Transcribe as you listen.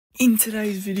In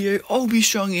today's video, I'll be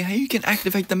showing you how you can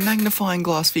activate the magnifying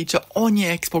glass feature on your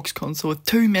Xbox console with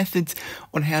two methods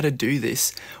on how to do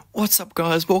this. What's up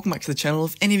guys, welcome back to the channel.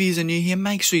 If any of you are new here,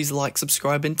 make sure you like,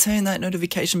 subscribe and turn that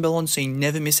notification bell on so you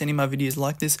never miss any of my videos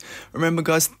like this. Remember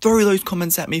guys, throw those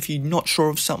comments at me if you're not sure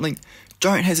of something.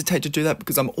 Don't hesitate to do that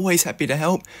because I'm always happy to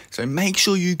help. So make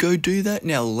sure you go do that.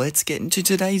 Now let's get into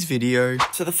today's video.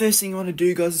 So the first thing you want to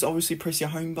do guys is obviously press your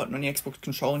home button on your Xbox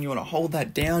controller and you want to hold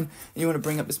that down. And you want to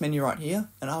bring up this menu right here.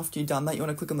 And after you've done that, you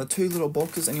want to click on the two little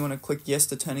boxes and you want to click yes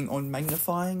to turning on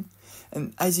magnifying.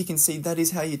 And as you can see, that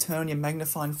is how you turn on your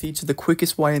magnifying feature the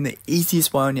quickest way and the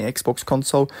easiest way on your Xbox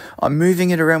console. I'm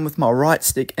moving it around with my right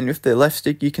stick, and with the left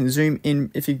stick you can zoom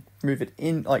in if you move it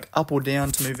in like up or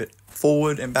down to move it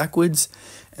forward and backwards.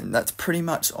 And that's pretty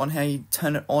much on how you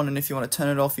turn it on. And if you want to turn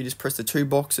it off, you just press the two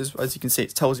boxes. As you can see,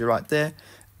 it tells you right there.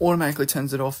 Automatically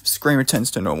turns it off, screen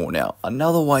returns to normal. Now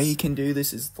another way you can do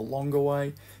this is the longer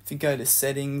way. If you go to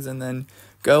settings and then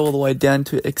go all the way down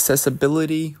to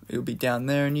accessibility, it'll be down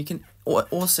there, and you can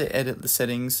also edit the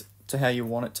settings to how you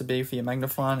want it to be for your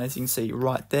magnifying. As you can see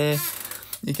right there,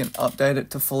 you can update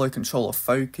it to follow controller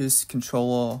focus,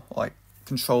 controller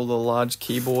large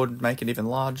keyboard, make it even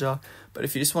larger. But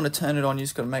if you just want to turn it on, you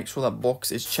just got to make sure that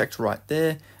box is checked right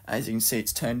there. As you can see,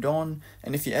 it's turned on.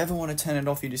 And if you ever want to turn it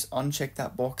off, you just uncheck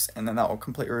that box and then that will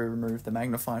completely remove the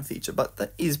magnifying feature. But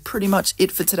that is pretty much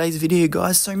it for today's video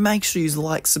guys. So make sure you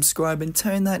like, subscribe and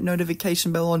turn that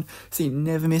notification bell on so you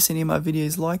never miss any of my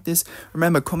videos like this.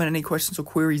 Remember, comment any questions or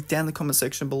queries down in the comment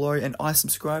section below, and I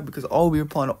subscribe because I'll be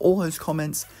replying to all those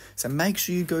comments. So make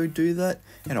sure you go do that,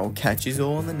 and I'll catch you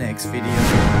all in the next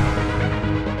video.